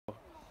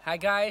Hi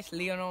guys,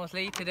 Leon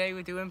Orsley. Today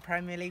we're doing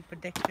Premier League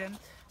predictions.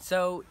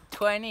 So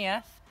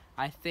 20th,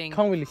 I think.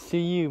 Can't really see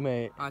you,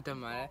 mate. Oh, don't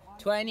matter.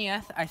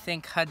 20th, I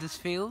think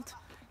Huddersfield.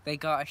 They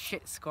got a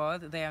shit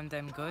squad. They haven't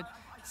done good,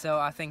 so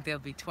I think they'll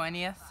be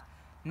 20th.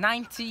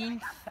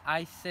 19th,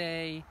 I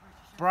say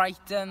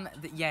Brighton.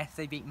 Yes,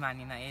 they beat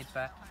Man United,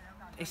 but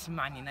it's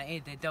Man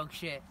United. They're dog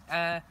shit.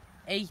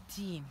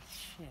 18th,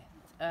 shit.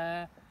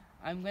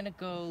 I'm gonna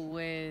go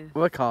with.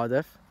 We're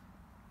Cardiff.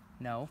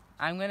 No,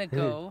 I'm gonna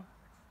go.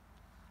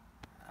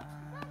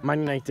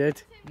 Man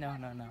United. No.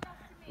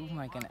 Who am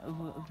I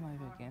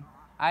picking?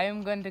 I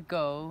am going to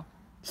go.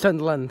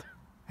 Sunderland.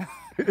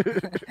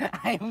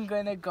 I am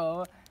going to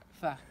go.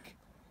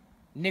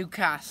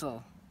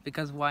 Newcastle.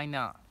 Because why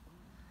not?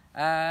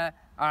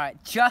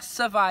 Alright, just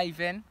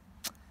surviving.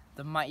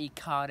 The mighty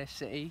Cardiff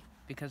City.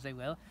 Because they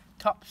will.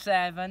 Top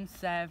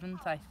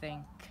 7th, I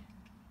think.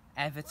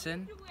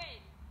 Everton.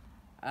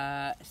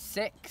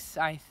 6,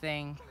 I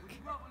think.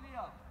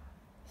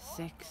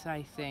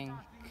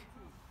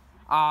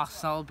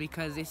 Arsenal,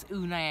 because it's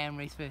Unai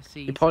Emery's first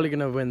season. You're probably going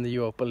to win the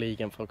Europa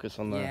League and focus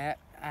on that. Yeah,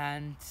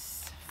 and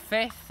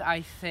 5th, I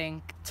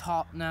think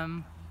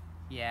Tottenham.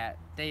 Yeah,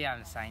 they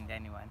haven't signed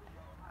anyone.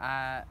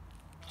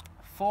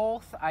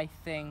 4th, I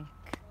think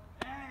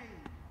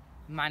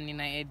Man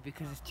United,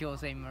 because it's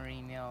Jose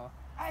Mourinho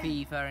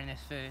fever in his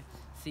first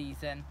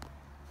season.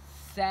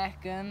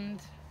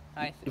 2nd,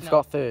 You've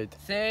got 3rd.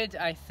 3rd,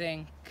 I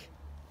think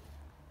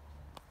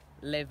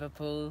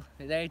Liverpool.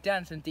 They've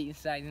done some decent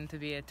sizing to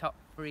be a top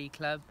 3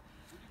 club.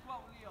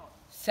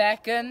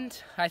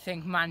 2nd, I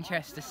think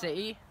Manchester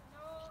City.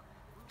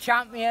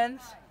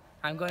 Champions,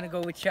 I'm going to go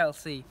with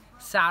Chelsea.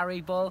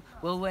 Sarri Bull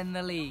will win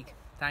the league.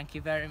 Thank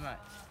you very much.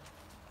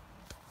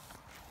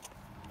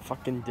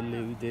 Fucking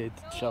deluded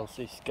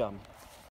Chelsea scum.